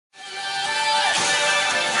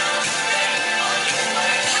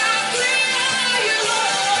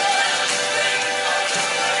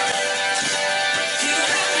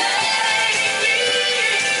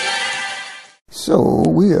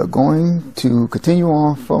we are going to continue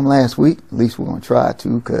on from last week. At least we're going to try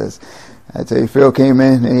to, because I tell you, Phil came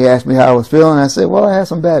in and he asked me how I was feeling. I said, well, I had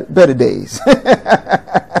some better days.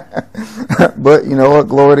 But you know what?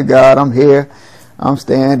 Glory to God. I'm here. I'm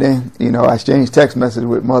standing. You know, I exchanged text messages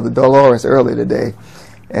with Mother Dolores earlier today.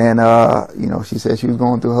 And, you know, she said she was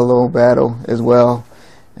going through her little battle as well.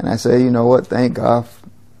 And I said, you know what? Thank God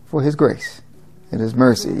for his grace and his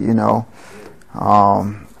mercy, you know.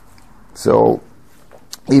 So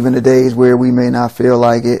even the days where we may not feel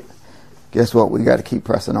like it, guess what? We got to keep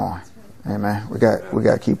pressing on. Amen. We got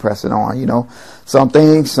to keep pressing on. You know, some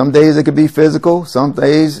days it could be physical. Some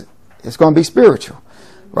days it's going to be spiritual,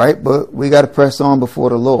 right? But we got to press on before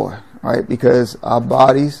the Lord, right? Because our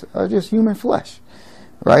bodies are just human flesh,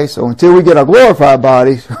 right? So until we get our glorified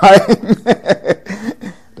bodies, right?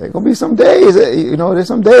 There going to be some days that, you know, there's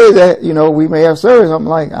some days that, you know, we may have service. I'm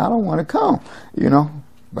like, I don't want to come, you know,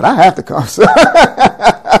 but I have to come. So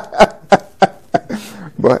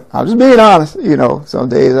but I'm just being honest, you know, some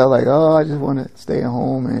days I'm like, oh, I just want to stay at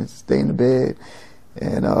home and stay in the bed.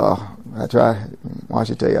 And I tried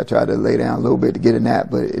to lay down a little bit to get a nap,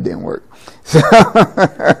 but it didn't work. So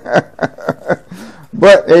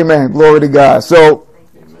but amen, glory to God. So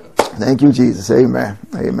thank you, Jesus. Amen.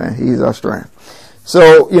 Amen. He's our strength.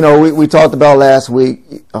 So, you know, we talked about last week,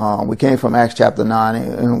 we came from Acts chapter 9,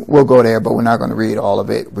 and we'll go there, but we're not going to read all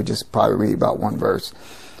of it. We'll just probably read about one verse.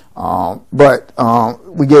 But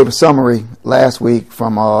we gave a summary last week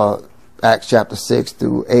from Acts chapter 6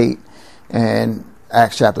 through 8, and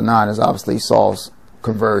Acts chapter 9 is obviously Saul's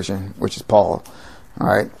conversion, which is Paul. All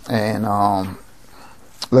right, and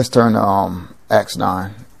let's turn to Acts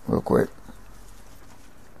 9 real quick.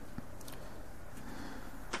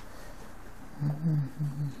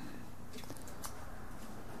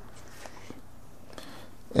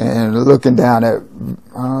 And looking down at,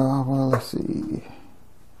 well, let's see.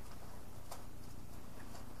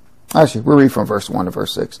 Actually, we'll read from verse 1 to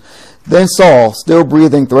verse 6. Then Saul, still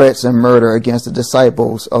breathing threats and murder against the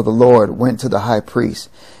disciples of the Lord, went to the high priest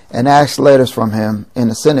and asked letters from him in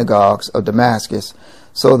the synagogues of Damascus,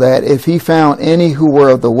 so that if he found any who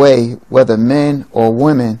were of the way, whether men or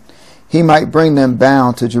women, he might bring them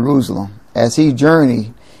bound to Jerusalem. As he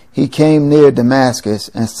journeyed, he came near Damascus,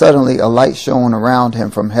 and suddenly a light shone around him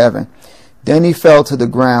from heaven. Then he fell to the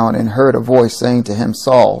ground and heard a voice saying to him,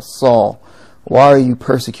 Saul, Saul, why are you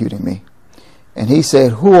persecuting me? And he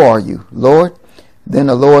said, Who are you, Lord? Then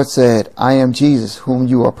the Lord said, I am Jesus, whom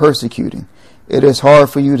you are persecuting. It is hard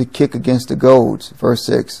for you to kick against the goads. Verse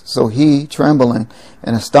 6. So he, trembling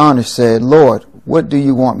and astonished, said, Lord, what do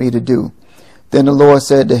you want me to do? Then the Lord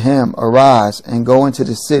said to him, Arise and go into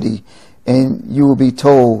the city, and you will be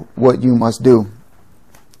told what you must do.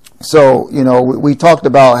 So, you know, we talked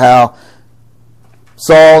about how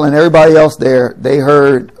Saul and everybody else there, they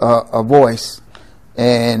heard a voice,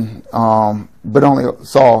 and but only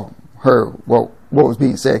Saul heard what was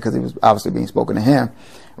being said, because it was obviously being spoken to him,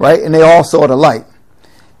 right? And they all saw the light.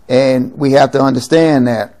 And we have to understand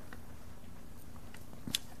that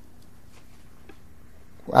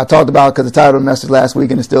I talked about, because the title of the message last week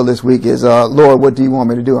and it's still this week is, Lord, what do you want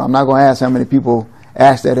me to do? I'm not going to ask how many people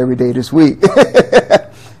ask that every day this week,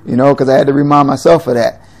 you know, because I had to remind myself of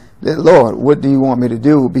that. Lord, what do you want me to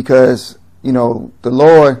do? Because, you know, the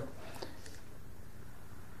Lord,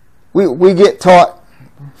 we get taught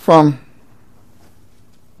from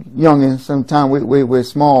young, and sometimes we're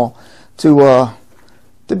small, to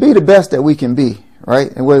be the best that we can be, right?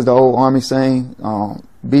 And what is the old army saying?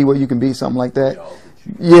 Be what you can be, something like that.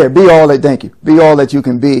 Yeah, be all that, thank you. Be all that you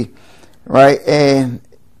can be, right? And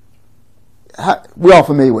we're all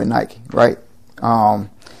familiar with Nike, right?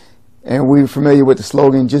 And we're familiar with the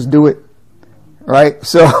slogan, just do it, right?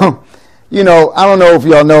 So, you know, I don't know if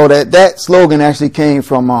y'all know that slogan actually came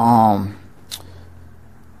from a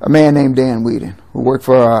man named Dan Whedon, who worked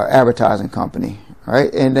for an advertising company,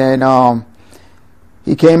 right? And then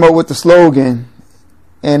he came up with the slogan,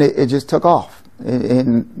 and it just took off.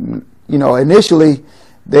 And you know, initially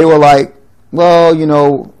they were like, well, you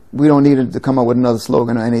know, we don't need to come up with another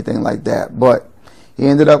slogan or anything like that. But he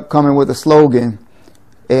ended up coming with a slogan,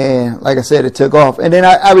 and like I said, it took off. And then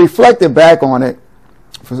I reflected back on it.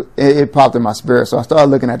 It popped in my spirit. So I started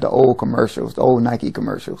looking at the old commercials, the old Nike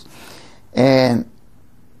commercials. And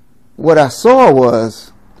what I saw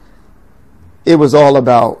was, it was all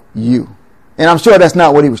about you. And I'm sure that's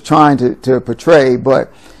not what he was trying to portray,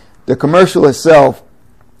 but the commercial itself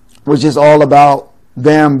was just all about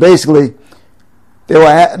them. Basically, they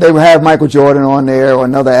would have Michael Jordan on there or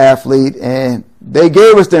another athlete, and they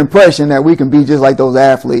gave us the impression that we can be just like those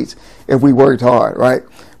athletes if we worked hard, right?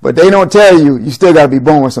 But they don't tell you still got to be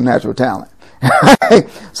born with some natural talent,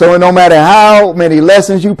 So no matter how many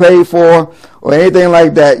lessons you pay for or anything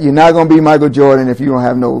like that, you're not going to be Michael Jordan if you don't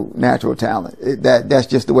have no natural talent. That's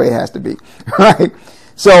just the way it has to be, right?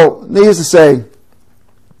 So needless to say,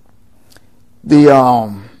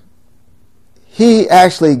 he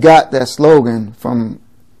actually got that slogan from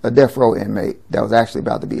a death row inmate that was actually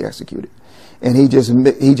about to be executed. And he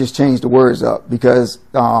just changed the words up because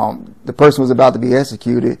the person was about to be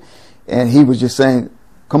executed, and he was just saying,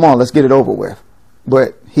 come on, let's get it over with.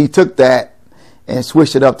 But he took that and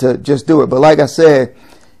switched it up to just do it. But like I said,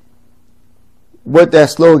 what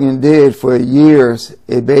that slogan did for years,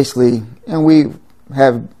 it basically, and we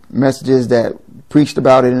have messages that preached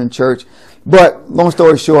about it in the church, but long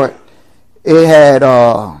story short, it had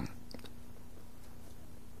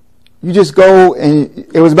you just go, and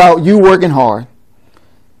it was about you working hard,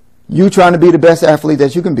 you trying to be the best athlete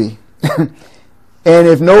that you can be. And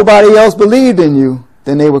if nobody else believed in you,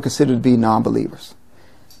 then they were considered to be non-believers,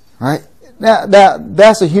 right? Now,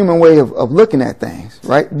 that's a human way of looking at things,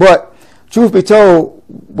 right? But truth be told,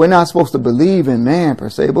 we're not supposed to believe in man per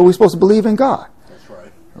se, but we're supposed to believe in God. That's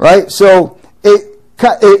right. Right? So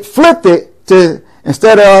it flipped it to,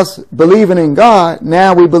 instead of us believing in God,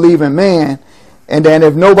 now we believe in man. And then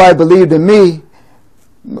if nobody believed in me,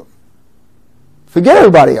 forget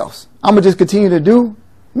everybody else. I'm going to just continue to do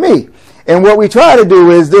me. And what we try to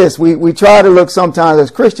do is this. We try to look sometimes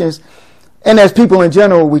as Christians and as people in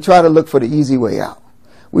general, we try to look for the easy way out.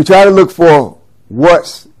 We try to look for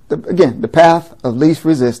what's, the path of least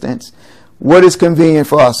resistance. What is convenient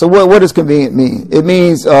for us? So what does convenient mean? It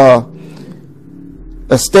means a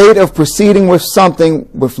state of proceeding with something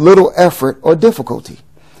with little effort or difficulty.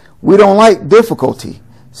 We don't like difficulty,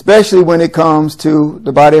 especially when it comes to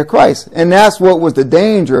the body of Christ. And that's what was the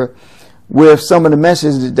danger with some of the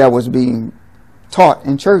messages that was being taught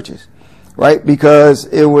in churches, right? Because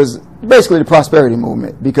it was basically the prosperity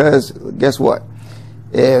movement. Because guess what?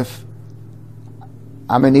 If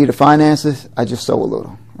I'm in need of finances, I just sow a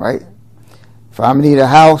little, right? If I'm in need of a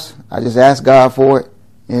house, I just ask God for it,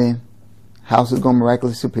 and house is going to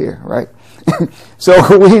miraculously appear, right?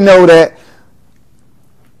 So we know that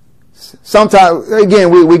sometimes, again,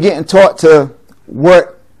 we're getting taught to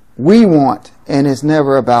what we want, and it's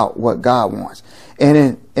never about what God wants.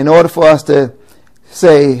 And in order for us to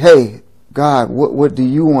say, hey, God, what do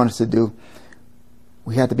you want us to do?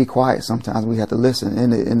 We have to be quiet sometimes. We have to listen.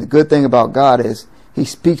 And the good thing about God is he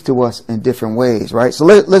speaks to us in different ways, right? So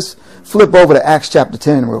let's flip over to Acts chapter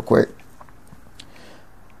 10 real quick.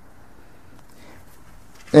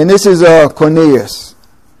 And this is Cornelius.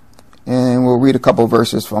 And we'll read a couple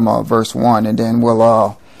verses from verse 1, and then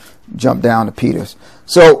we'll jump down to Peter's.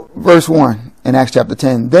 So, verse 1 in Acts chapter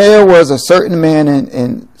 10. There was a certain man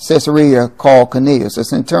in Caesarea called Cornelius, a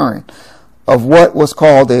centurion, of what was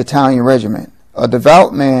called the Italian regiment, a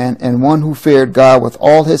devout man and one who feared God with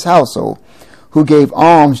all his household, who gave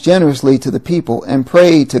alms generously to the people and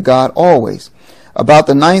prayed to God always. About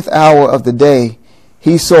the 9th hour of the day,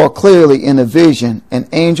 he saw clearly in a vision an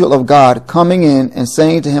angel of God coming in and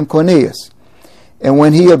saying to him, Cornelius. And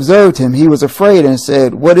when he observed him, he was afraid and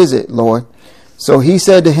said, What is it, Lord? So he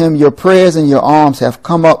said to him, Your prayers and your alms have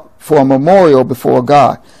come up for a memorial before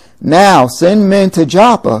God. Now send men to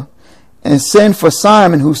Joppa and send for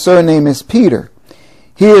Simon, whose surname is Peter.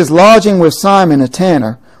 He is lodging with Simon, a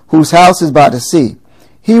tanner, whose house is by the sea.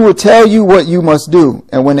 He will tell you what you must do.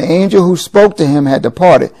 And when the angel who spoke to him had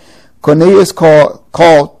departed, Cornelius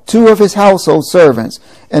called 2 of his household servants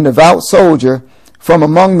and a devout soldier from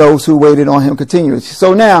among those who waited on him continuously.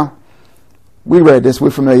 So now, we read this,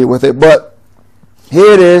 we're familiar with it, but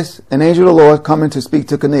here it is, an angel of the Lord coming to speak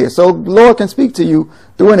to Cornelius. So the Lord can speak to you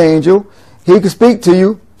through an angel. He can speak to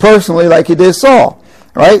you personally like he did Saul.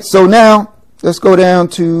 Right? So now, let's go down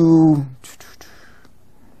to...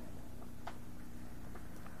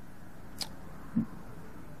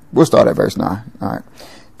 We'll start at verse 9. All right.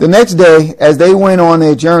 The next day, as they went on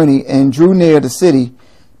their journey and drew near the city,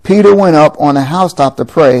 Peter went up on a housetop to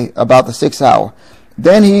pray about the 6th hour.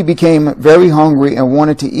 Then he became very hungry and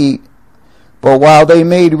wanted to eat. But while they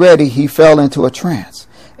made ready, he fell into a trance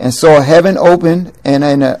and saw heaven opened and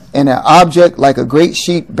an object like a great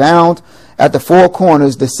sheet bound at the 4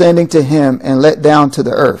 corners descending to him and let down to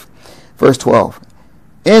the earth. Verse 12.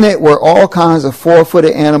 In it were all kinds of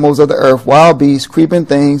 4-footed animals of the earth, wild beasts, creeping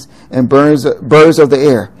things, and birds of the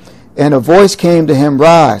air. And a voice came to him,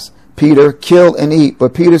 Rise, Peter, kill and eat.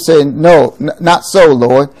 But Peter said, No, not so,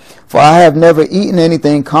 Lord, for I have never eaten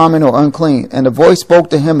anything common or unclean. And the voice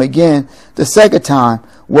spoke to him again the 2nd time,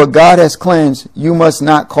 What God has cleansed, you must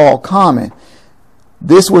not call common.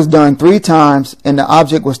 This was done 3 times, and the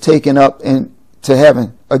object was taken up to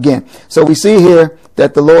heaven again. So we see here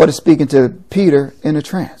that the Lord is speaking to Peter in a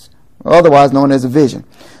trance, otherwise known as a vision.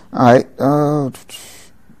 All right,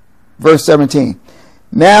 verse 17.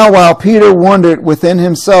 Now while Peter wondered within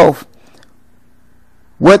himself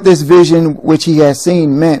what this vision which he had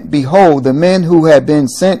seen meant, behold, the men who had been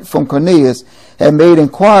sent from Cornelius had made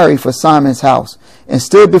inquiry for Simon's house, and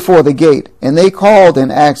stood before the gate. And they called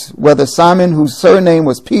and asked whether Simon, whose surname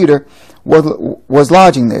was Peter, was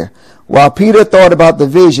lodging there. While Peter thought about the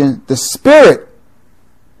vision, the Spirit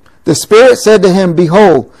said to him,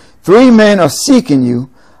 behold, 3 men are seeking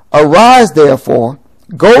you. Arise, therefore,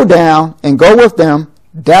 go down and go with them,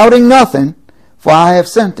 doubting nothing, for I have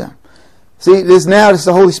sent them. See, this is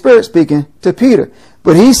the Holy Spirit speaking to Peter.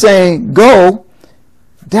 But he's saying, go,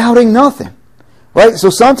 doubting nothing. Right? So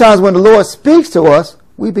sometimes when the Lord speaks to us,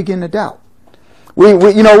 we begin to doubt.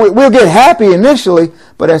 We'll get happy initially,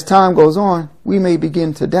 but as time goes on, we may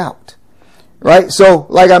begin to doubt. Right? So,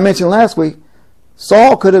 like I mentioned last week,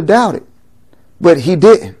 Saul could have doubted, but he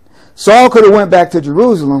didn't. Saul could have went back to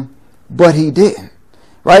Jerusalem, but he didn't.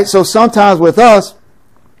 Right? So sometimes with us,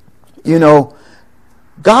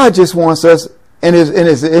 God just wants us, and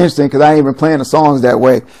it's interesting because I ain't even playing the songs that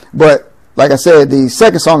way. But like I said, the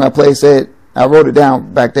second song I played said, I wrote it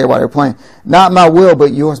down back there while they were playing, not my will,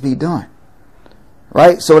 but yours be done.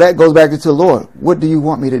 Right? So that goes back to the Lord. What do you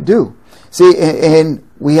want me to do? See, and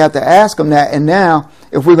we have to ask him that. And now,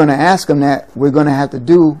 if we're going to ask him that, we're going to have to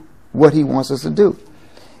do what he wants us to do.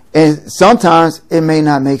 And sometimes it may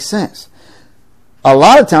not make sense. A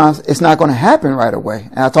lot of times it's not going to happen right away.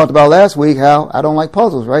 And I talked about last week how I don't like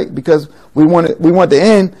puzzles, right? Because we want the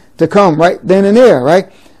end to come right then and there,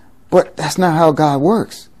 right? But that's not how God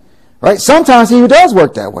works, right? Sometimes he does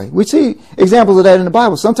work that way. We see examples of that in the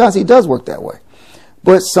Bible. Sometimes he does work that way,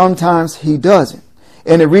 but sometimes he doesn't.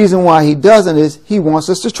 And the reason why he doesn't is he wants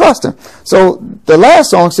us to trust him. So the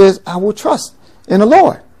last song says, I will trust in the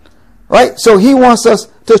Lord, right? So he wants us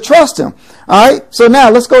to trust him. All right. So now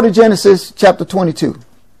let's go to Genesis chapter 22.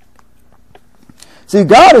 See,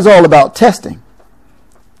 God is all about testing.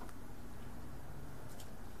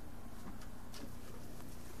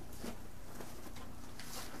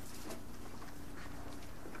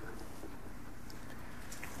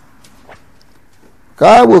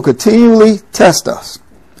 God will continually test us.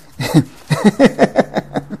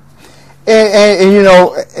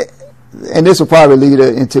 and this will probably lead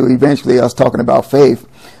into eventually us talking about faith,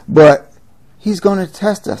 but he's going to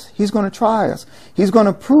test us. He's going to try us. He's going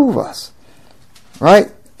to prove us,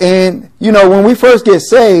 right? And, when we first get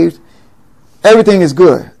saved, everything is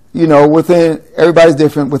good. Everybody's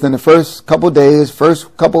different. Within the first couple of days,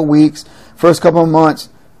 first couple of weeks, first couple of months,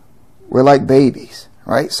 we're like babies,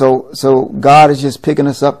 right? So God is just picking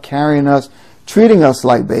us up, carrying us, treating us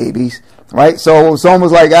like babies, right? So it's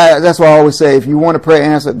almost like, that's why I always say, if you want a prayer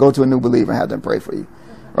answered, go to a new believer and have them pray for you,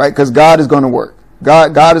 right? Because God is going to work.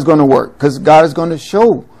 God is going to work because God is going to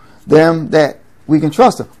show them that we can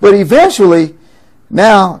trust him. But eventually,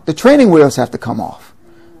 now the training wheels have to come off,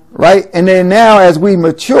 right? And then now as we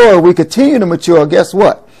mature, we continue to mature. Guess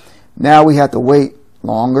what? Now we have to wait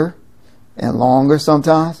longer and longer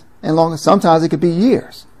sometimes and longer. Sometimes it could be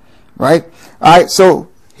years, right? All right.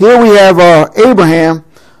 So here we have Abraham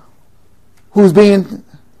who's going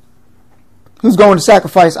to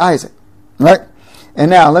sacrifice Isaac, right? And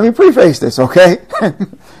now let me preface this, okay?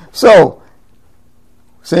 So,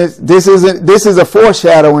 since this is a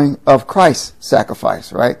foreshadowing of Christ's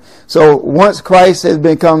sacrifice, right? So once Christ has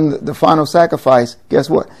become the final sacrifice, guess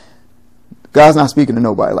what? God's not speaking to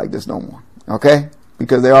nobody like this no more, okay?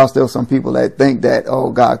 Because there are still some people that think that,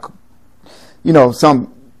 oh, God,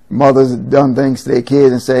 some mothers have done things to their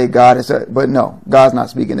kids and say God is, but no, God's not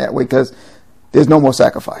speaking that way because there's no more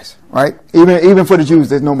sacrifice, right? Even for the Jews,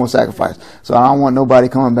 there's no more sacrifice. So I don't want nobody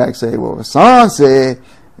coming back and say, well, the son said,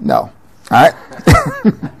 no. All right.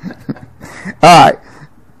 All right.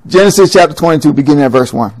 Genesis chapter 22, beginning at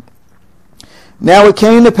verse 1. Now it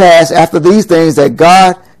came to pass after these things that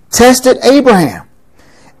God tested Abraham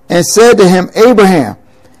and said to him, Abraham.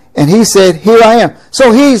 And he said, here I am.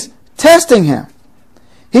 So he's testing him.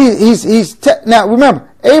 Now remember,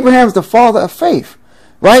 Abraham's the father of faith,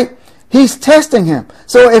 right? He's testing him.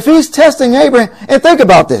 So if he's testing Abraham, and think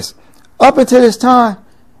about this, up until this time,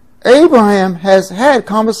 Abraham has had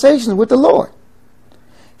conversations with the Lord.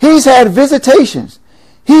 He's had visitations.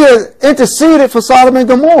 He has interceded for Sodom and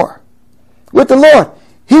Gomorrah with the Lord.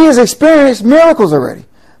 He has experienced miracles already.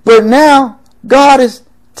 But now God is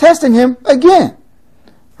testing him again.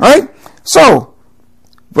 Right? So,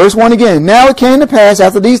 verse 1 again. Now it came to pass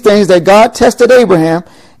after these things that God tested Abraham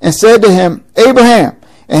and said to him, Abraham.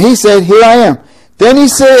 And he said, here I am. Then he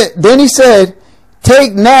said,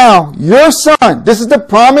 take now your son. This is the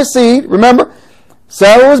promised seed. Remember,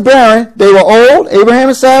 Sarah was barren. They were old. Abraham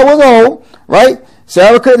and Sarah was old, right?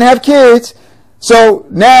 Sarah couldn't have kids. So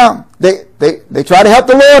now they try to help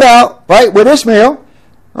the Lord out, right, with Ishmael,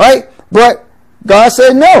 right? But God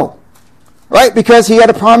said no, right? Because he had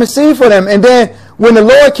a promised seed for them. And then when the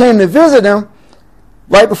Lord came to visit them,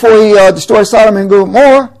 right before he destroyed Sodom and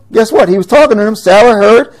Gomorrah, guess what? He was talking to them. Sarah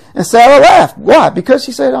heard and Sarah laughed. Why? Because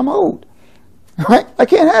she said, I'm old, right? I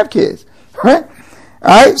can't have kids, right?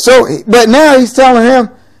 All right. So, but now he's telling him,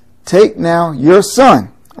 take now your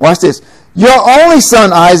son. Watch this. Your only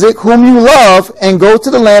son, Isaac, whom you love, and go to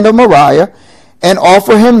the land of Moriah and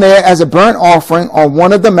offer him there as a burnt offering on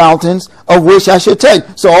one of the mountains of which I should tell you.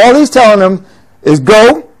 So all he's telling them is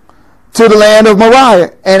go to the land of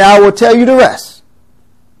Moriah and I will tell you the rest,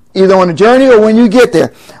 either on the journey or when you get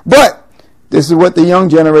there. But this is what the young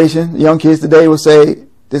generation, the young kids today will say,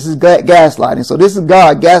 this is gaslighting. So this is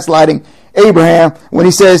God gaslighting Abraham when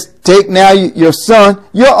he says, take now your son,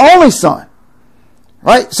 your only son.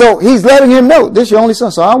 Right? So he's letting him know, this is your only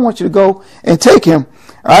son. So I want you to go and take him.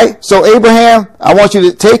 All right? So Abraham, I want you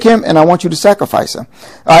to take him and I want you to sacrifice him.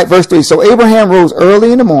 All right, verse 3. So Abraham rose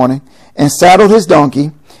early in the morning and saddled his donkey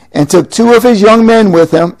and took 2 of his young men with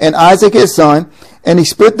him and Isaac his son. And he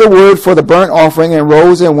split the wood for the burnt offering and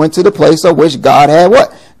rose and went to the place of which God had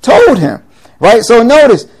what? Told him. Right? So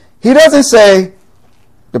notice, he doesn't say,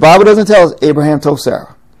 the Bible doesn't tell us Abraham told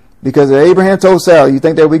Sarah. Because if Abraham told Sarah, you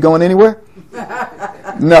think they'll be going anywhere?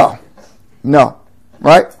 No.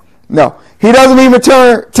 Right? No. He doesn't even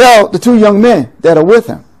tell the 2 young men that are with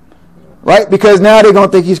him. Right? Because now they're going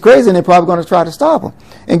to think he's crazy and they're probably going to try to stop him.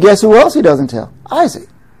 And guess who else he doesn't tell? Isaac.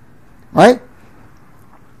 Right?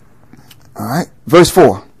 All right. Verse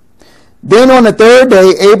 4. Then on the 3rd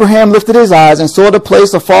day, Abraham lifted his eyes and saw the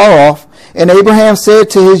place afar off. And Abraham said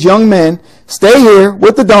to his young men, stay here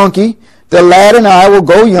with the donkey. The lad and I will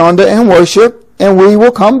go yonder and worship, and we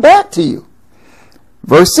will come back to you.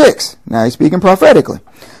 Verse 6. Now he's speaking prophetically.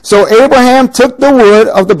 So Abraham took the wood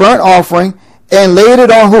of the burnt offering and laid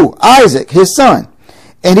it on who? Isaac, his son.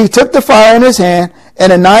 And he took the fire in his hand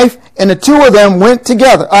and a knife, and the 2 of them went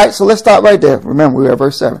together. All right, so let's stop right there. Remember, we are at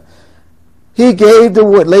verse 7. He gave the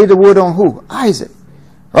wood, laid the wood on who? Isaac.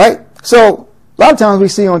 Right? So a lot of times we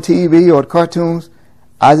see on TV or cartoons,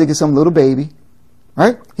 Isaac is some little baby.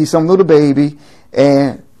 Right? He's some little baby,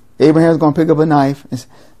 and Abraham's going to pick up a knife. And say,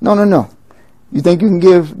 no. You think you can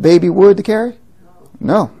give baby wood to carry?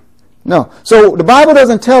 No. So the Bible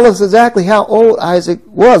doesn't tell us exactly how old Isaac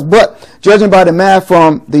was, but judging by the math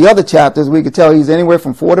from the other chapters, we could tell he's anywhere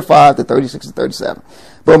from 45 to 36 to 37.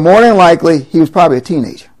 But more than likely, he was probably a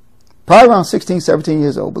teenager. Probably around 16, 17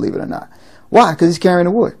 years old, believe it or not. Why? Because he's carrying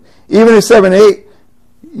the wood. Even at 7, 8,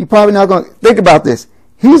 you're probably not going to think about this.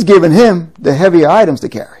 He's giving him the heavier items to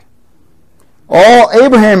carry. All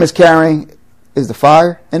Abraham is carrying is the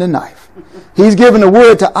fire and the knife. He's giving the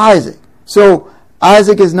wood to Isaac. So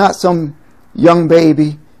Isaac is not some young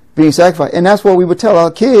baby being sacrificed. And that's what we would tell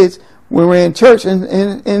our kids when we're in church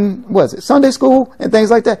and what is it, Sunday school and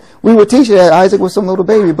things like that. We would teach that Isaac was some little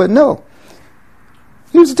baby, but no.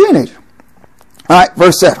 He was a teenager. All right,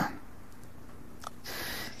 verse 7.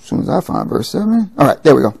 As soon as I find verse 7. All right,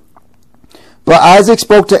 there we go. But Isaac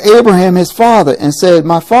spoke to Abraham, his father, and said,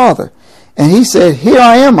 my father. And he said, here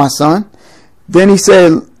I am, my son. Then he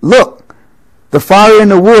said, look, the fire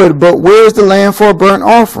and the wood, but where's the lamb for a burnt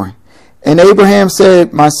offering? And Abraham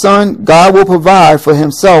said, my son, God will provide for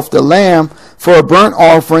himself the lamb for a burnt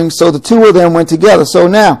offering. So the 2 of them went together. So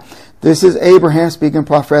now, this is Abraham speaking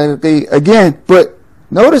prophetically again. But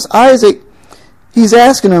notice Isaac, he's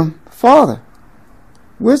asking him, Father,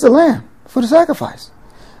 where's the lamb for the sacrifice?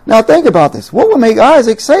 Now think about this. What would make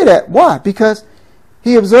Isaac say that? Why? Because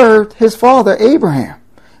he observed his father Abraham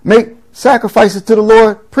make sacrifices to the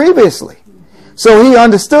Lord previously. So he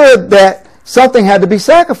understood that something had to be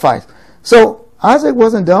sacrificed. So Isaac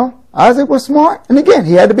wasn't dumb. Isaac was smart. And again,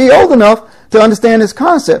 he had to be old enough to understand this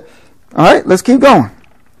concept. All right, let's keep going.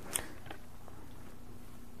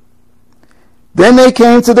 Then they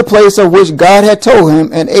came to the place of which God had told him,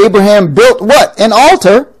 and Abraham built what? An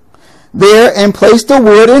altar there and placed the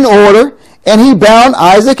wood in order, and he bound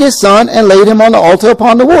Isaac his son and laid him on the altar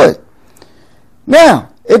upon the wood.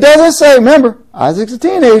 Now, it doesn't say, remember, Isaac's a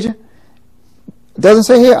teenager. It doesn't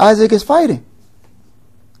say here Isaac is fighting.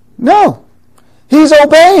 No. He's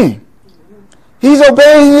obeying. He's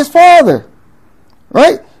obeying his father.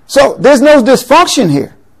 Right? So there's no dysfunction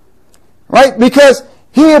here. Right? Because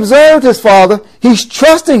he observed his father. He's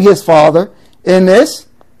trusting his father in this.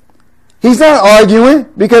 He's not arguing,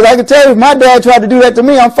 because I can tell you if my dad tried to do that to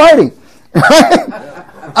me, I'm fighting.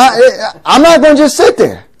 I'm not going to just sit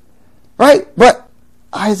there. Right? But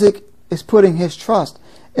Isaac is putting his trust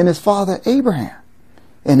in his father Abraham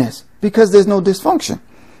in this, because there's no dysfunction.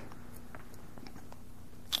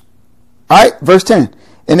 Alright, verse 10.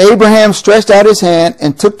 And Abraham stretched out his hand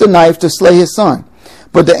and took the knife to slay his son.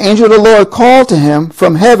 But the angel of the Lord called to him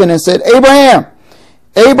from heaven and said, Abraham,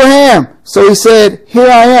 Abraham. So he said, Here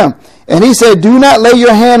I am. And he said, Do not lay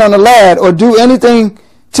your hand on the lad or do anything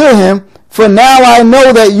to him, for now I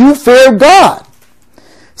know that you fear God,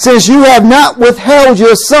 since you have not withheld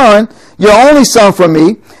your son, your only son, from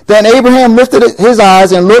me. Then Abraham lifted his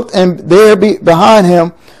eyes and looked, and there behind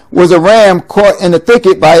him was a ram caught in the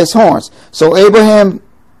thicket by its horns. So Abraham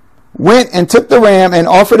went and took the ram and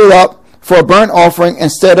offered it up for a burnt offering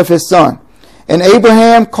instead of his son. And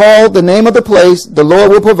Abraham called the name of the place, The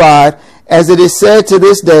Lord Will Provide, as it is said to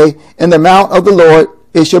this day, In the mount of the Lord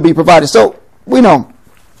it shall be provided. So we know,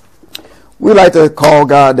 we like to call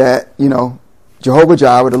God that, Jehovah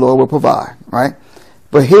Jireh, the Lord will provide, right?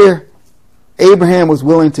 But here, Abraham was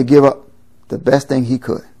willing to give up the best thing he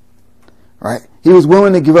could, right? He was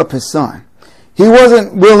willing to give up his son. He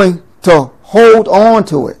wasn't willing to hold on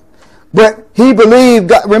to it, but he believed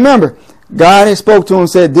God. Remember, God had spoke to him and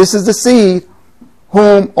said, this is the seed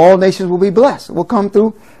whom all nations will be blessed. It will come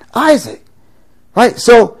through Isaac, right?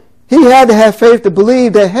 So he had to have faith to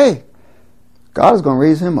believe that, hey, God is going to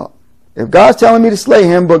raise him up. If God's telling me to slay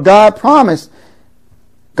him, but God promised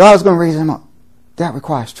God's going to raise him up, that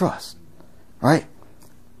requires trust, right?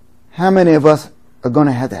 How many of us are going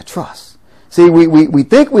to have that trust? See, we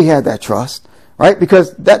think we have that trust, right?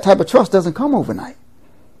 Because that type of trust doesn't come overnight.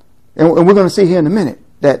 And we're going to see here in a minute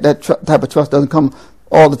that type of trust doesn't come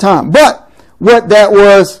all the time. But what that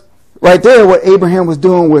was right there, what Abraham was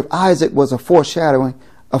doing with Isaac, was a foreshadowing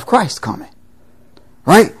of Christ coming,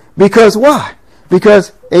 right? Because why?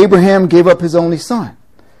 Because Abraham gave up his only son.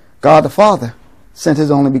 God the Father sent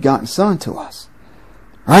his only begotten son to us,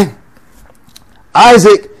 right?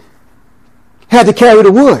 Isaac had to carry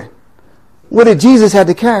the wood. What did Jesus have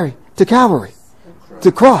to carry to Calvary?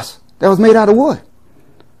 The cross that was made out of wood,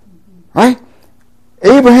 right?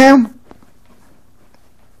 Abraham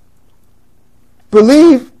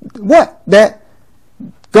believed what? That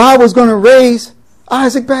God was going to raise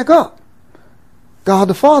Isaac back up. God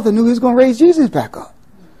the Father knew he was going to raise Jesus back up,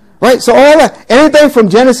 right? So all that, anything from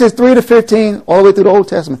Genesis 3 to 15, all the way through the Old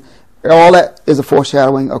Testament, all that is a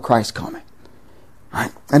foreshadowing of Christ coming,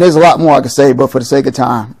 right? And there's a lot more I could say, but for the sake of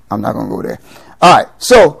time, I'm not going to go there. All right,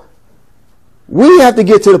 so we have to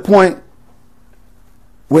get to the point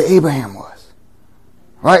where Abraham was,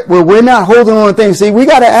 right? Where we're not holding on to things. See, we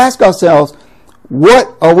got to ask ourselves,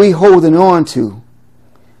 what are we holding on to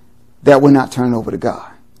that we're not turning over to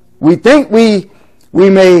God? We think we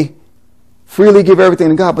may freely give everything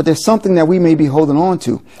to God, but there's something that we may be holding on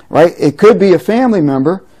to, right? It could be a family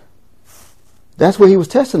member. That's where he was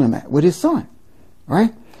testing him at, with his son,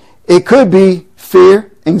 right? It could be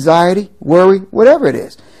fear, anxiety, worry, whatever it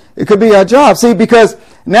is. It could be our job. See, because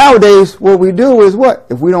nowadays what we do is what?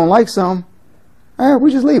 If we don't like something,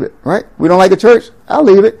 we just leave it, right? We don't like a church, I'll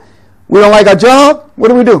leave it. We don't like our job, what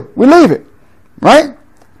do? We leave it, right?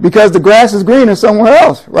 Because the grass is greener somewhere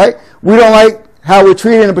else, right? We don't like how we're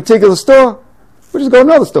treated in a particular store, we just go to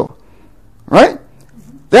another store, right?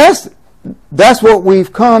 That's what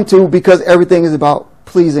we've come to, because everything is about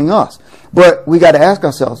pleasing us. But we got to ask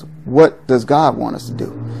ourselves, what does God want us to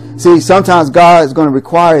do? See, sometimes God is going to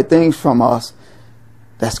require things from us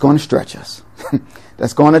that's going to stretch us,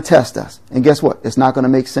 that's going to test us. And guess what? It's not going to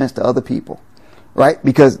make sense to other people, right?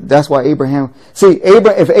 Because that's why Abraham,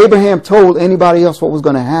 if Abraham told anybody else what was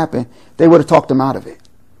going to happen, they would have talked him out of it.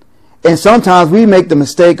 And sometimes we make the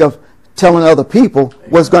mistake of telling other people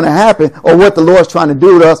what's going to happen, or what the Lord's trying to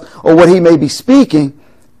do to us, or what he may be speaking.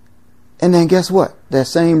 And then guess what? That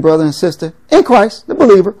same brother and sister in Christ, the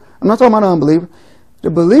believer, I'm not talking about the unbeliever, the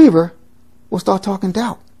believer will start talking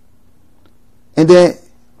doubt. And then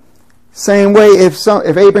same way, if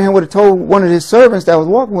Abraham would have told one of his servants that was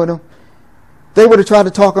walking with him, they would have tried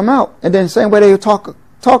to talk him out. And then same way they would talk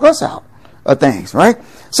us out of things, right?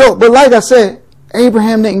 So, but like I said,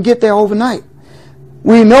 Abraham didn't get there overnight.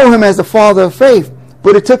 We know him as the father of faith,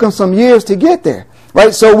 but it took him some years to get there,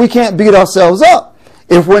 right? So we can't beat ourselves up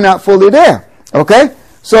if we're not fully there, okay?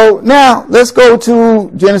 So now let's go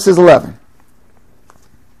to Genesis 11.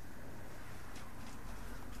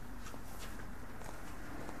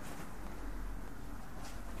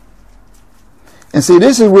 And see,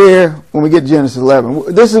 this is where, when we get to Genesis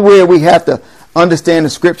 11, this is where we have to understand the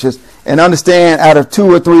scriptures and understand, out of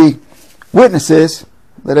 2 or 3 witnesses,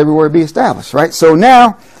 let every word be established, right? So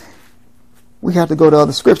now, we have to go to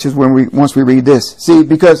other scriptures once we read this. See,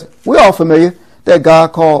 because we're all familiar that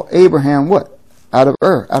God called Abraham what? Out of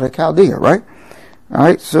Ur, out of Chaldea, right? All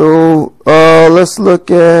right, so let's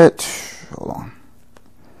look at, hold on.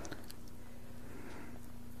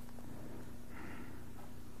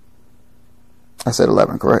 I said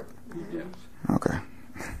 11, correct? Yes. Okay.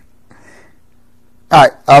 All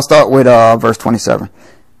right, I'll start with verse 27.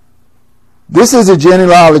 This is the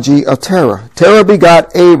genealogy of Terah. Terah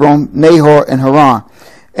begot Abram, Nahor, and Haran.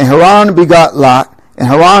 And Haran begot Lot. And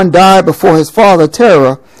Haran died before his father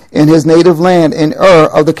Terah in his native land in Ur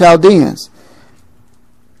of the Chaldeans.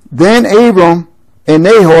 Then Abram and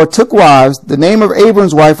Nahor took wives. The name of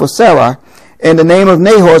Abram's wife was Sarai, and the name of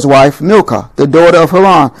Nahor's wife Milcah, the daughter of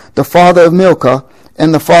Haran, the father of Milcah,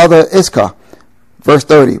 and the father of Iscah. Verse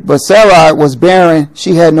 30. But Sarai was barren,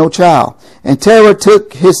 she had no child. And Terah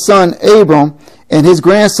took his son Abram and his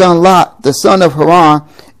grandson Lot, the son of Haran,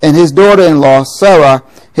 and his daughter-in-law Sarah,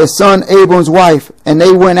 his son Abram's wife, and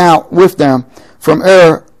they went out with them from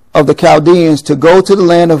Ur of the Chaldeans to go to the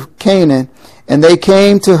land of Canaan. And they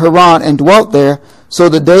came to Haran and dwelt there. So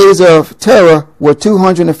the days of Terah were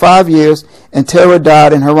 205 years, and Terah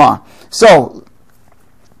died in Haran. So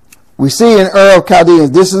we see in Ur of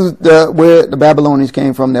Chaldeans, this is where the Babylonians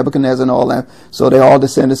came from, Nebuchadnezzar and all that. So they're all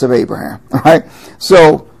descendants of Abraham. All right.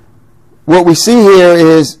 So what we see here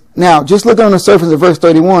is, now just look on the surface of verse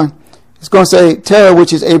 31. It's going to say Terah,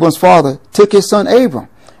 which is Abram's father, took his son Abram.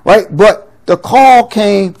 Right. But the call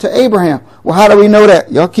came to Abraham. Well, how do we know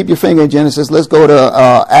that? Y'all keep your finger in Genesis. Let's go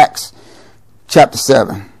to Acts chapter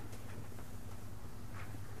 7.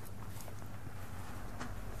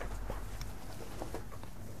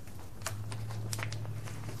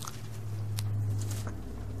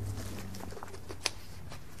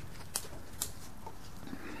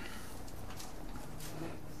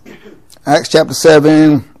 Acts chapter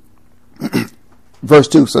 7, verse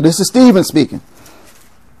 2. So this is Stephen speaking.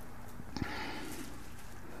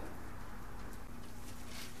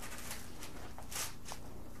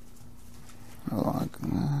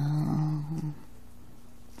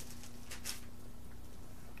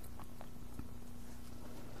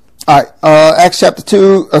 All right, Acts chapter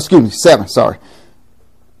 7, sorry.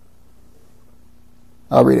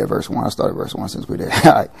 I'll read it verse 1. I'll start at verse 1 since we're there.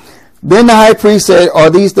 All right. Then the high priest said, are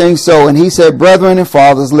these things so? And he said, brethren and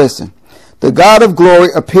fathers, listen. The God of glory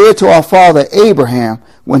appeared to our father Abraham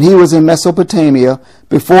when he was in Mesopotamia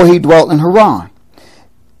before he dwelt in Haran.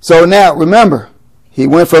 So now, remember, he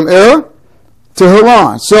went from Ur to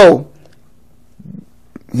Haran. So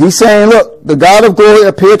he's saying, look, the God of glory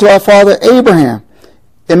appeared to our father Abraham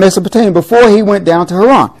in Mesopotamia before he went down to Haran.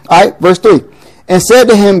 All right, verse 3. And said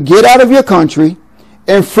to him, get out of your country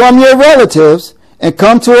and from your relatives and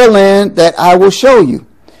come to a land that I will show you.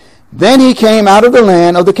 Then he came out of the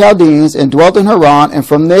land of the Chaldeans and dwelt in Haran, and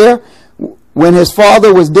from there, when his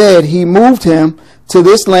father was dead, he moved him to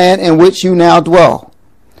this land in which you now dwell.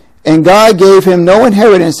 And God gave him no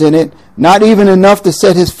inheritance in it, not even enough to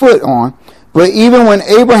set his foot on. But even when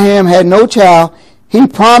Abraham had no child, he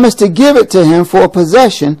promised to give it to him for a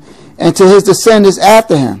possession and to his descendants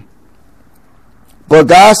after him. But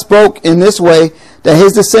God spoke in this way, that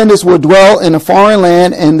his descendants would dwell in a foreign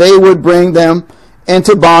land, and they would bring them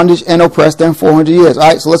into bondage and oppress them 400 years. All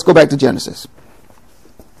right, so let's go back to Genesis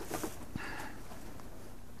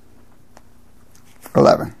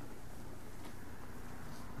 11.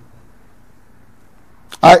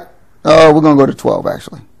 All right, we're going to go to 12,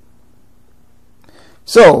 actually.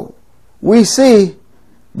 So we see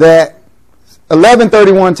that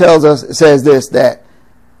 11:31 tells us, it says this, that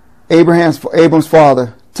Abram's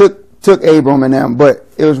father took Abram and them, but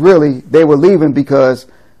it was really, they were leaving because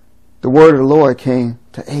the word of the Lord came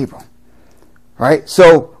to Abram. Right?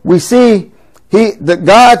 So we see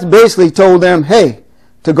God basically told them, hey,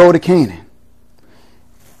 to go to Canaan.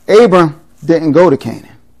 Abram didn't go to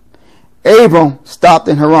Canaan. Abram stopped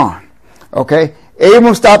in Haran. Okay?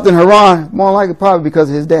 Abram stopped in Haran, more likely probably because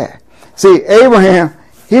of his dad. See, Abraham,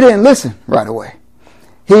 he didn't listen right away.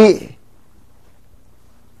 He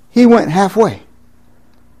went halfway.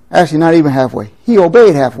 Actually, not even halfway. He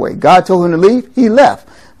obeyed halfway. God told him to leave. He left.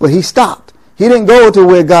 But he stopped. He didn't go to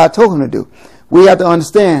where God told him to do. We have to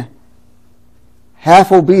understand,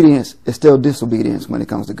 half obedience is still disobedience when it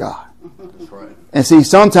comes to God. That's right. And see,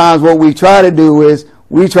 sometimes what we try to do is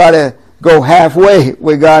we try to go halfway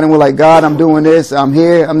with God, and we're like, God, I'm doing this, I'm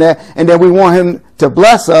here, I'm there. And then we want him to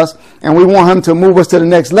bless us, and we want him to move us to the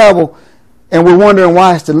next level. And we're wondering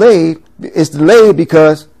why it's delayed. It's delayed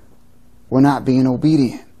because we're not being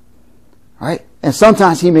obedient. Right? And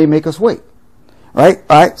sometimes he may make us wait. Right?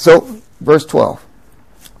 All right. So verse 12.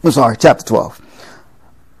 I'm sorry, chapter 12.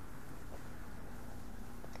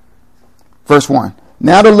 Verse 1.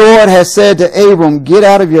 Now the Lord has said to Abram, get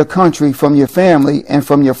out of your country, from your family, and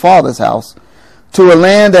from your father's house, to a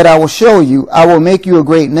land that I will show you. I will make you a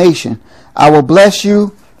great nation. I will bless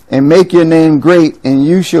you and make your name great, and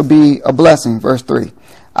you shall be a blessing. Verse 3.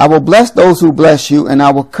 I will bless those who bless you, and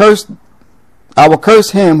I will curse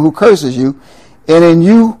him who curses you, and in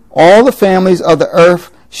you all the families of the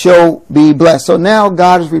earth shall be blessed. So now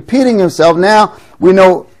God is repeating himself. Now we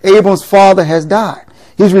know Abram's father has died.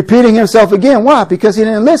 He's repeating himself again. Why? Because he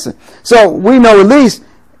didn't listen. So we know at least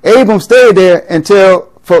Abram stayed there in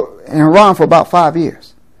Haran for about 5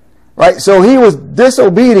 years. Right? So he was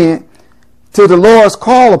disobedient to the Lord's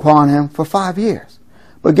call upon him for 5 years.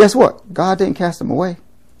 But guess what? God didn't cast him away.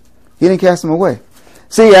 He didn't cast him away.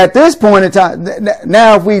 See, at this point in time,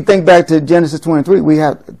 now if we think back to Genesis 22,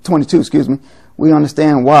 we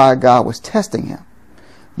understand why God was testing him.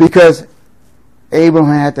 Because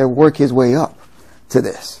Abraham had to work his way up to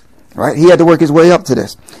this. Right? He had to work his way up to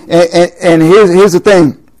this. And here's the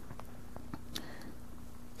thing.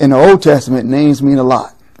 In the Old Testament, names mean a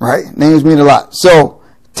lot. Right? Names mean a lot. So,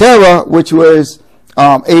 Terah, which was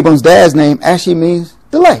Abram's dad's name, actually means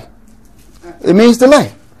delay. It means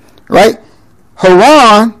delay. Right?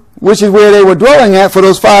 Haran, which is where they were dwelling at for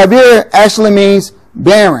those 5 years, actually means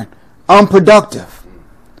barren, unproductive.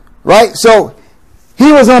 Right? So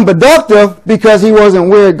he was unproductive because he wasn't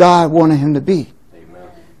where God wanted him to be. Amen.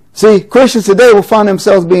 See, Christians today will find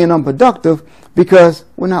themselves being unproductive because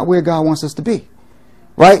we're not where God wants us to be.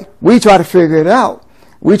 Right? We try to figure it out.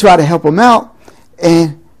 We try to help him out.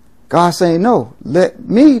 And God's saying, no, let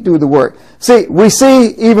me do the work. See, we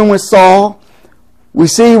see even with Saul, we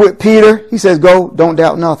see with Peter, he says, go, don't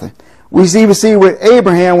doubt nothing. We even see with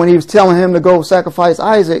Abraham when he was telling him to go sacrifice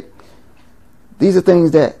Isaac. These are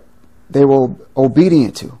things that they were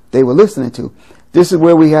obedient to. They were listening to. This is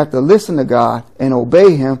where we have to listen to God and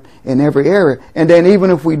obey him in every area. And then even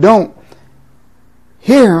if we don't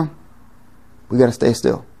hear him, we got to stay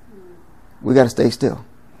still. We got to stay still.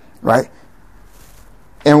 Right?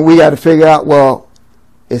 And we got to figure out, well,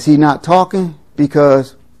 is he not talking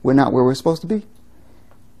because we're not where we're supposed to be?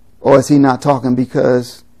 Or is he not talking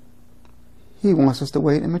because he wants us to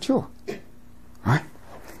wait and mature? Right?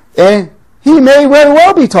 And he may very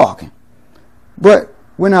well be talking. But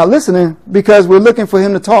we're not listening because we're looking for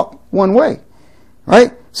him to talk one way.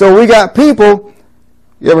 Right? So we got people,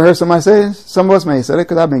 you ever heard somebody say this? Some of us may say that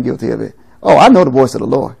because I've been guilty of it. Oh, I know the voice of the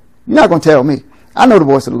Lord. You're not going to tell me. I know the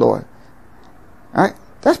voice of the Lord. All right?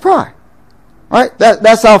 That's pride. Right?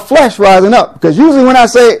 That's our flesh rising up. Because usually when I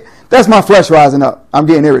say it, that's my flesh rising up. I'm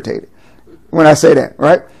getting irritated when I say that,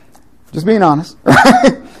 right? Just being honest.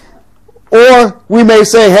 Right? Or we may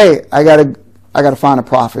say, hey, I gotta find a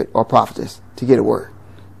prophet or prophetess to get a word.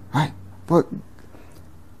 Right? But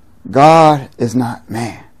God is not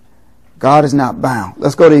man. God is not bound.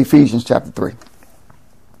 Let's go to Ephesians chapter 3.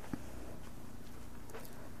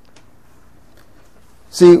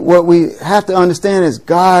 See, what we have to understand is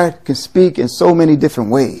God can speak in so many different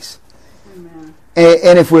ways.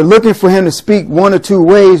 And if we're looking for him to speak one or two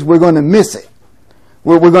ways, we're going to miss it.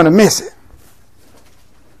 We're going to miss it.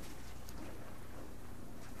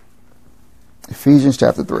 Ephesians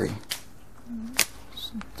chapter 3.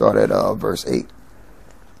 Start at verse 8.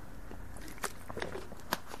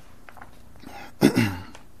 All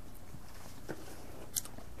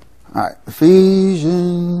right.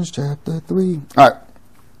 Ephesians chapter 3. All right.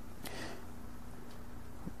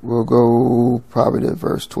 We'll go probably to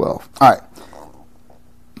verse 12. All right.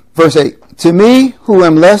 Verse 8, to me, who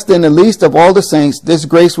am less than the least of all the saints, this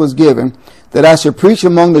grace was given, that I should preach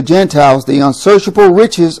among the Gentiles the unsearchable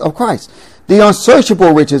riches of Christ. The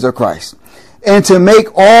unsearchable riches of Christ. And to make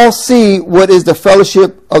all see what is the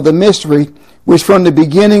fellowship of the mystery, which from the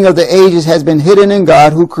beginning of the ages has been hidden in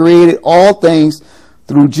God, who created all things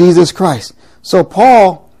through Jesus Christ. So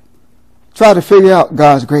Paul tried to figure out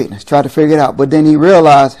God's greatness, tried to figure it out. But then he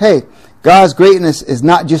realized, hey, God's greatness is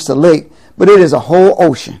not just a lake, but it is a whole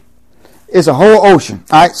ocean. It's a whole ocean.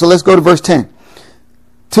 All right, so let's go to verse 10.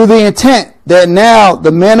 To the intent that now the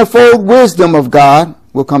manifold wisdom of God,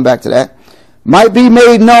 we'll come back to that, might be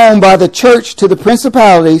made known by the church to the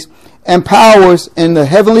principalities and powers in the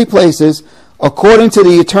heavenly places, according to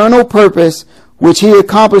the eternal purpose which he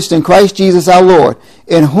accomplished in Christ Jesus our Lord,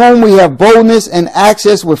 in whom we have boldness and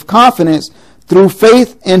access with confidence through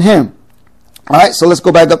faith in him. All right, so let's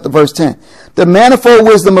go back up to verse 10. The manifold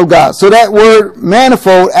wisdom of God. So that word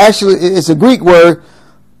manifold actually is a Greek word.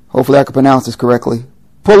 Hopefully I can pronounce this correctly.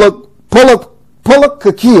 Polikakios.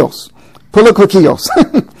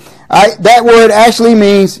 All right, that word actually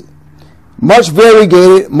means much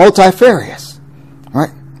variegated, multifarious. All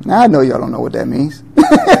right, now I know y'all don't know what that means.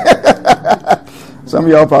 Some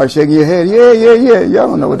of y'all probably shaking your head. Yeah. Y'all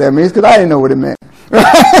don't know what that means because I didn't know what it meant.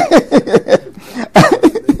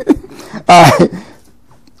 All right.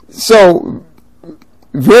 So,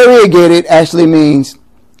 variegated actually means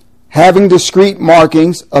having discrete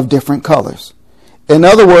markings of different colors. In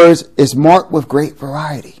other words, it's marked with great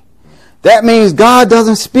variety. That means God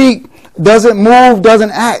doesn't speak, doesn't move,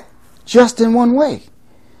 doesn't act just in one way.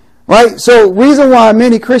 Right? So, reason why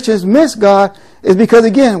many Christians miss God is because,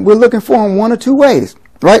 again, we're looking for him one or two ways.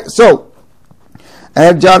 Right? So, I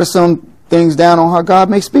have jotted some things down on how God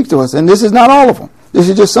may speak to us. And this is not all of them. This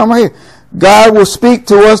is just some right here. God will speak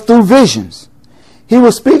to us through visions. He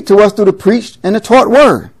will speak to us through the preached and the taught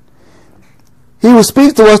word. He will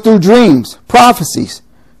speak to us through dreams, prophecies,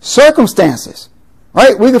 circumstances.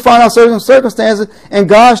 Right? We can find out certain circumstances and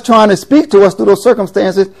God's trying to speak to us through those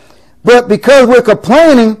circumstances. But because we're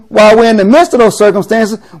complaining while we're in the midst of those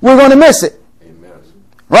circumstances, we're going to miss it. Amen.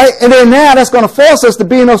 Right? And then now that's going to force us to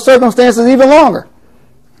be in those circumstances even longer.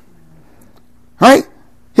 Right?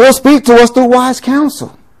 He'll speak to us through wise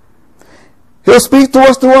counsel. He'll speak to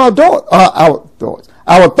us through our thoughts.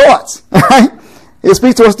 Right? He'll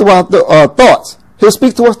speak to us through our thoughts. He'll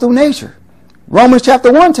speak to us through nature. Romans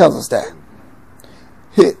chapter 1 tells us that.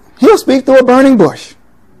 He'll speak through a burning bush.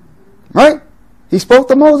 Right? He spoke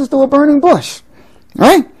to Moses through a burning bush.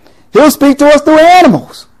 Right? He'll speak to us through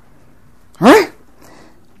animals. Right?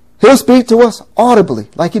 He'll speak to us audibly,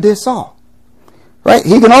 like he did Saul. Right?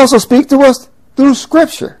 He can also speak to us through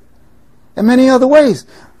Scripture and many other ways.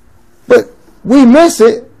 But we miss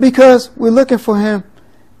it because we're looking for him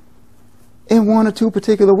in one or two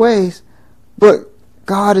particular ways. But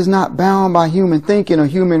God is not bound by human thinking or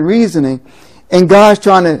human reasoning. And God's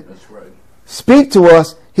trying to speak to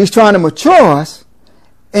us. He's trying to mature us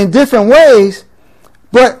in different ways.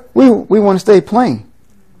 But we want to stay plain.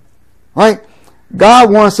 Right?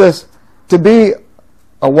 God wants us to be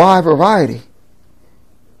a wide variety.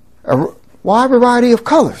 A wide variety of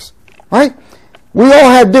colors. Right? We all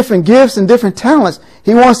have different gifts and different talents.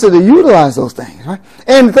 He wants us to utilize those things. Right?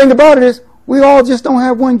 And the thing about it is, we all just don't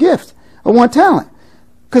have one gift or one talent.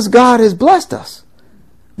 Because God has blessed us.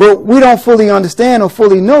 But we don't fully understand or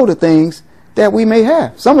fully know the things that we may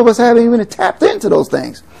have. Some of us haven't even tapped into those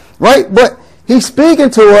things. Right? But he's speaking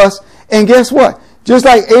to us. And guess what? Just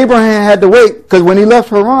like Abraham had to wait. Because when he left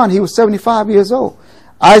Haran, he was 75 years old.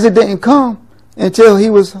 Isaac didn't come until he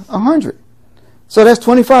was 100. So that's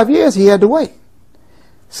 25 years he had to wait.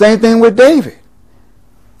 Same thing with David.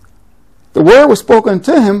 The word was spoken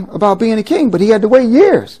to him about being a king, but he had to wait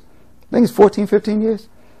years. I think it's 14, 15 years.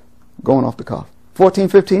 Going off the cuff. 14,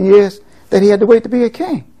 15 years that he had to wait to be a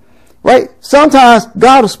king. Right? Sometimes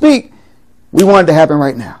God will speak. We want it to happen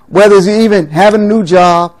right now. Whether it's even having a new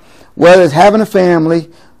job, whether it's having a family.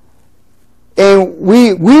 And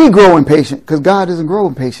we grow impatient because God doesn't grow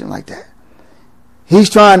impatient like that. He's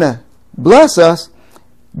trying to bless us,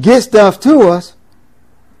 get stuff to us,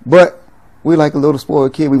 but we like a little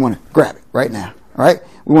spoiled kid. We want to grab it right now. Right?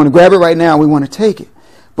 We want to grab it right now. We want to take it.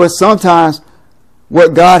 But sometimes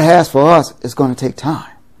what God has for us is going to take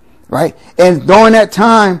time. Right? And during that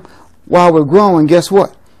time, while we're growing, guess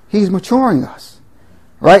what? He's maturing us.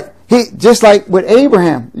 Right? He just like with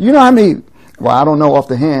Abraham. You know how many, well, I don't know off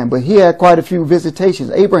the hand, but he had quite a few visitations.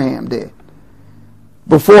 Abraham did.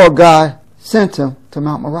 Before God sent him to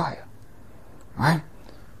Mount Moriah. Right?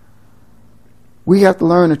 We have to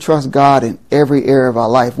learn to trust God in every area of our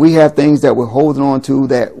life. We have things that we're holding on to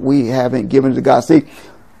that we haven't given to God. See,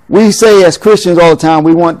 we say as Christians all the time,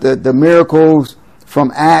 we want the miracles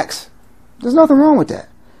from Acts. There's nothing wrong with that.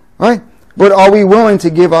 Right? But are we willing to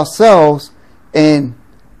give ourselves and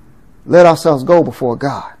let ourselves go before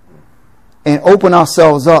God? And open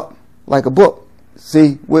ourselves up like a book.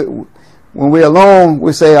 See, when we're alone,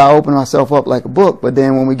 we say, I open myself up like a book. But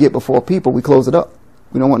then when we get before people, we close it up.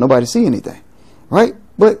 We don't want nobody to see anything. Right?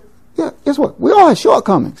 But yeah, guess what? We all have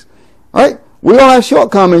shortcomings. Right? We all have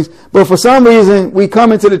shortcomings. But for some reason, we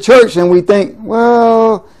come into the church and we think,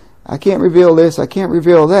 well, I can't reveal this. I can't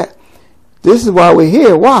reveal that. This is why we're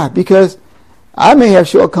here. Why? Because I may have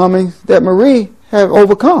shortcomings that Marie have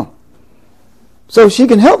overcome. So she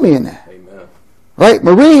can help me in that. Amen. Right?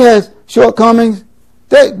 Marie has shortcomings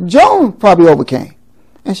that Joan probably overcame.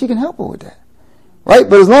 And she can help her with that. Right?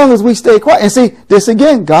 But as long as we stay quiet. And see, this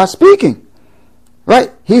again, God speaking.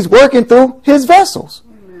 Right? He's working through his vessels.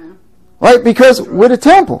 Amen. Right? Because we're the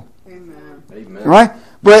temple. Amen. Right?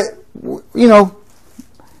 But, you know,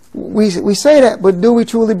 we say that, but do we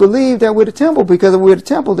truly believe that we're the temple? Because if we're the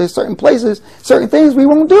temple, there's certain places, certain things we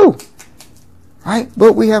won't do. Right?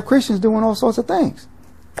 But we have Christians doing all sorts of things.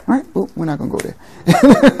 Right? Well, we're not going to go there.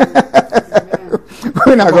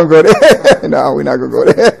 we're not going to go there. No, we're not going to go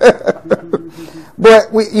there.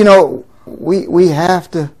 But we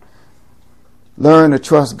have to learn to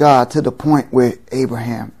trust God to the point where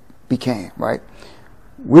Abraham became, right?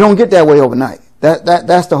 We don't get that way overnight.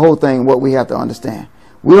 That's the whole thing, what we have to understand.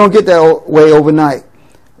 We don't get that way overnight.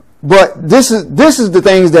 But this is the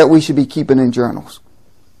things that we should be keeping in journals.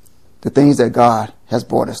 The things that God has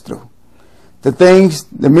brought us through.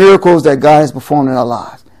 The miracles that God has performed in our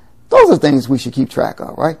lives. Those are things we should keep track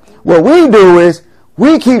of, right? What we do is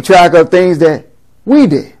we keep track of things that we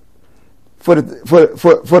did for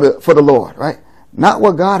the Lord, right? Not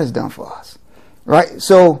what God has done for us, right?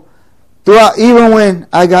 So throughout, even when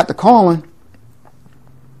I got the calling,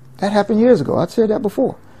 that happened years ago. I've said that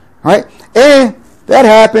before, right? And that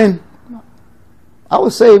happened, I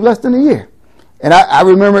was saved less than a year. And I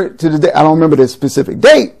remember to the day, I don't remember the specific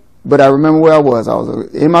date, but I remember where I was. I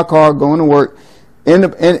was in my car going to work in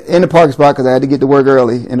the parking spot because I had to get to work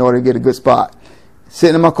early in order to get a good spot.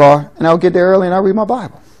 Sitting in my car, and I would get there early and I read my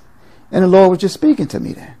Bible. And the Lord was just speaking to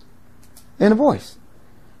me then, in a voice.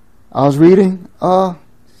 I was reading 2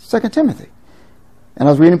 Timothy. And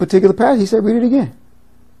I was reading a particular passage. He said, read it again.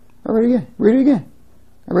 I read it again. Read it again.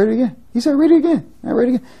 I read it again. He said, read it again. I read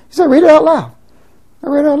it again. He said, read it out loud. I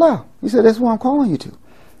read it out loud. He said, that's what I'm calling you to.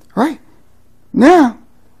 Right? Now,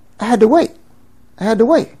 I had to wait.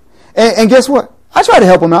 And guess what? I tried to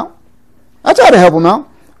help him out.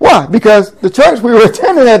 Why? Because the church we were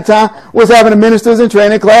attending at the time was having a ministers in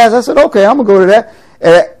training class. I said, okay, I'm going to go to that.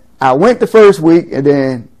 And I went the first week, and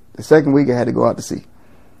then the second week I had to go out to see.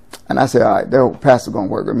 And I said, all right, the pastor's going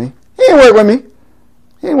to work with me. He didn't work with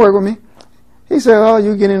me. He said, oh,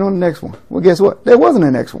 you get in on the next one. Well, guess what? There wasn't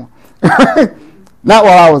a next one. Not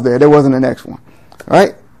while I was there. There wasn't a next one.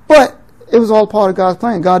 Right? But it was all part of God's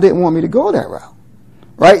plan. God didn't want me to go that route.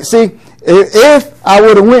 Right? See, if I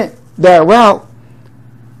would have went that route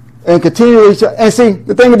and continually, and see,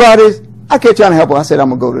 the thing about it is, I kept trying to help her. I said,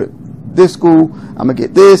 I'm going to go to this school. I'm going to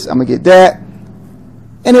get this. I'm going to get that.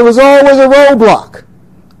 And it was always a roadblock.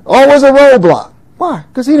 Why?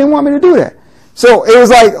 Because he didn't want me to do that. So it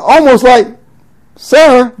was like, almost like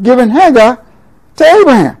Sarah giving Hagar to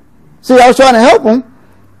Abraham. See, I was trying to help him.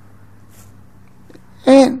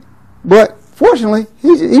 But fortunately,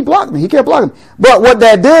 he blocked me. He kept blocking me. But what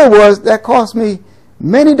that did was, that cost me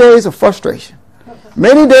many days of frustration.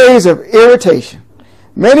 Many days of irritation.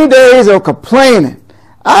 Many days of complaining.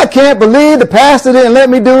 I can't believe the pastor didn't let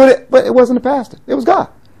me do it. But it wasn't the pastor. It was God.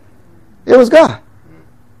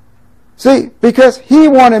 See, because he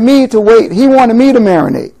wanted me to wait. He wanted me to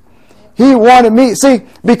marinate. He wanted me, see,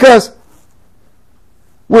 because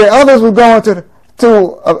where others were going to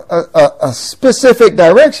a specific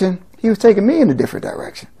direction, he was taking me in a different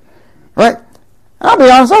direction. Right? And I'll be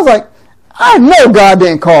honest, I was like, I know God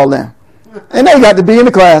didn't call them. And they got to be in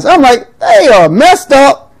the class. I'm like, they are messed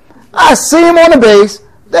up. I see them on the base.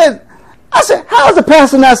 I said, how does the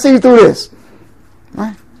pastor not see through this?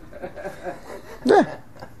 Right? Yeah.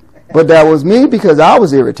 But that was me because I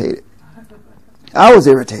was irritated.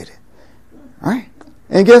 Right?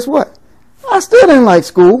 And guess what? I still didn't like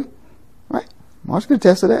school. Right? Marsh could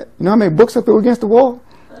attest to that. You know how many books I threw against the wall?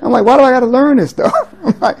 I'm like, why do I got to learn this stuff?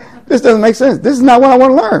 I'm like, this doesn't make sense. This is not what I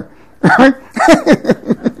want to learn. Right?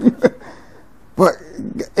 But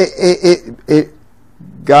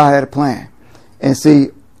God had a plan. And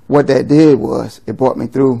see, what that did was, it brought me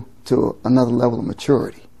through to another level of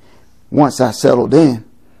maturity. Once I settled in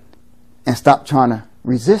and stopped trying to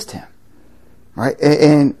resist him. Right?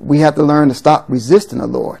 And we have to learn to stop resisting the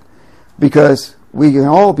Lord, because we can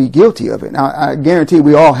all be guilty of it. Now, I guarantee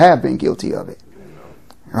we all have been guilty of it.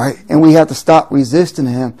 Right? And we have to stop resisting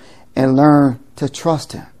him and learn to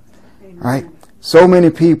trust him. Right? So many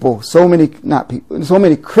Christians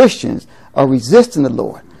are resisting the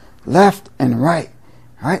Lord, left and right.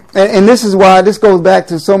 Right? And this is why this goes back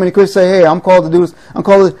to so many Christians say, hey, I'm called to do this. I'm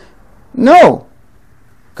called to... No.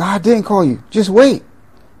 God didn't call you. Just wait.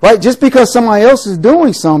 Right? Just because somebody else is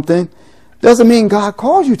doing something doesn't mean God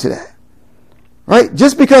calls you to that. Right?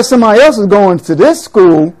 Just because somebody else is going to this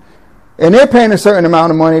school and they're paying a certain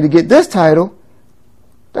amount of money to get this title,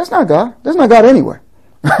 that's not God. That's not God anyway.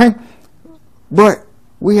 Right? But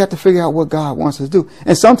we have to figure out what God wants us to do.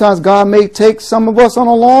 And sometimes God may take some of us on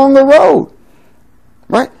a longer road.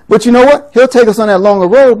 Right? But you know what? He'll take us on that longer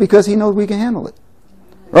road because he knows we can handle it.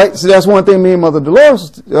 Right? So that's one thing me and Mother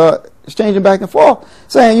Dolores exchanging back and forth,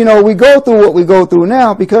 saying, you know, we go through what we go through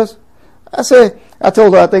now because I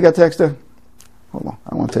told her, I think I texted her. Hold on.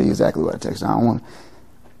 I want to tell you exactly what I texted her. I don't want to,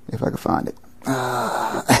 if I can find it.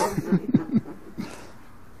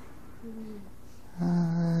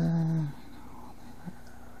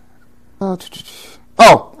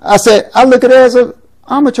 I said, I look at it as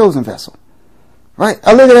I'm a chosen vessel. Right?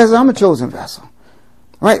 I look at it as I'm a chosen vessel.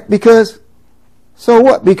 Right? Because, so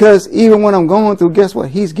what? Because even when I'm going through, guess what?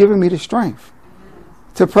 He's giving me the strength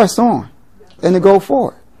to press on and to go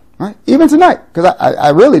forward. Right? Even tonight, because I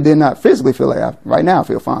really did not physically feel like right now I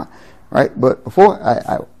feel fine. Right? But before,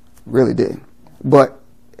 I really didn't. But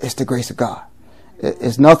it's the grace of God.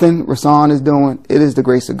 It's nothing Rasan is doing. It is the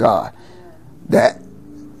grace of God that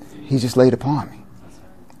he just laid upon me.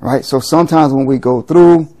 Right? So sometimes when we go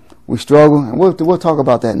through, we struggle, and we'll talk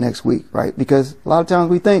about that next week, right? Because a lot of times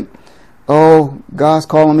we think, oh, God's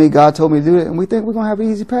calling me, God told me to do it, and we think we're going to have an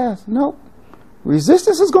easy path. Nope.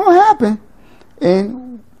 Resistance is going to happen,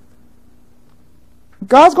 and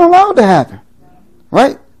God's going to allow it to happen,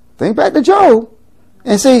 right? Think back to Job,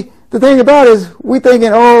 and see, the thing about it is, we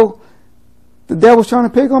thinking, oh, the devil's trying to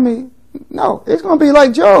pick on me. No, it's going to be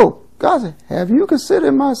like Job. God said, have you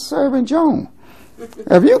considered my servant Job?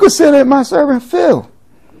 Have you considered my servant Phil?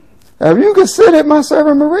 Have you considered my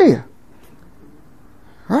servant Maria?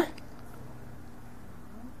 Right?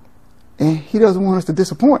 And he doesn't want us to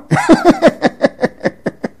disappoint.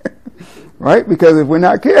 Right? Because if we're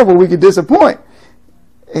not careful, we could disappoint.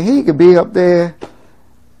 And he could be up there,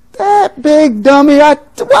 that big dummy, why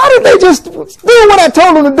did they just do what I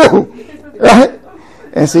told them to do? Right?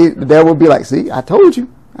 And see, the devil would be like, see, I told you.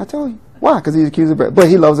 Why? Because he's accused of bread. But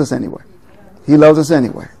he loves us anyway. He loves us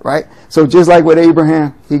anyway, right? So just like with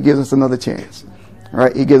Abraham, he gives us another chance,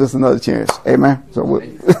 right? He gives us another chance. Amen. So we'll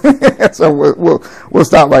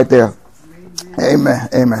stop right there.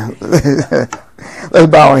 Amen. Let's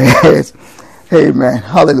bow our heads. Amen.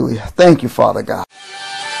 Hallelujah. Thank you, Father God.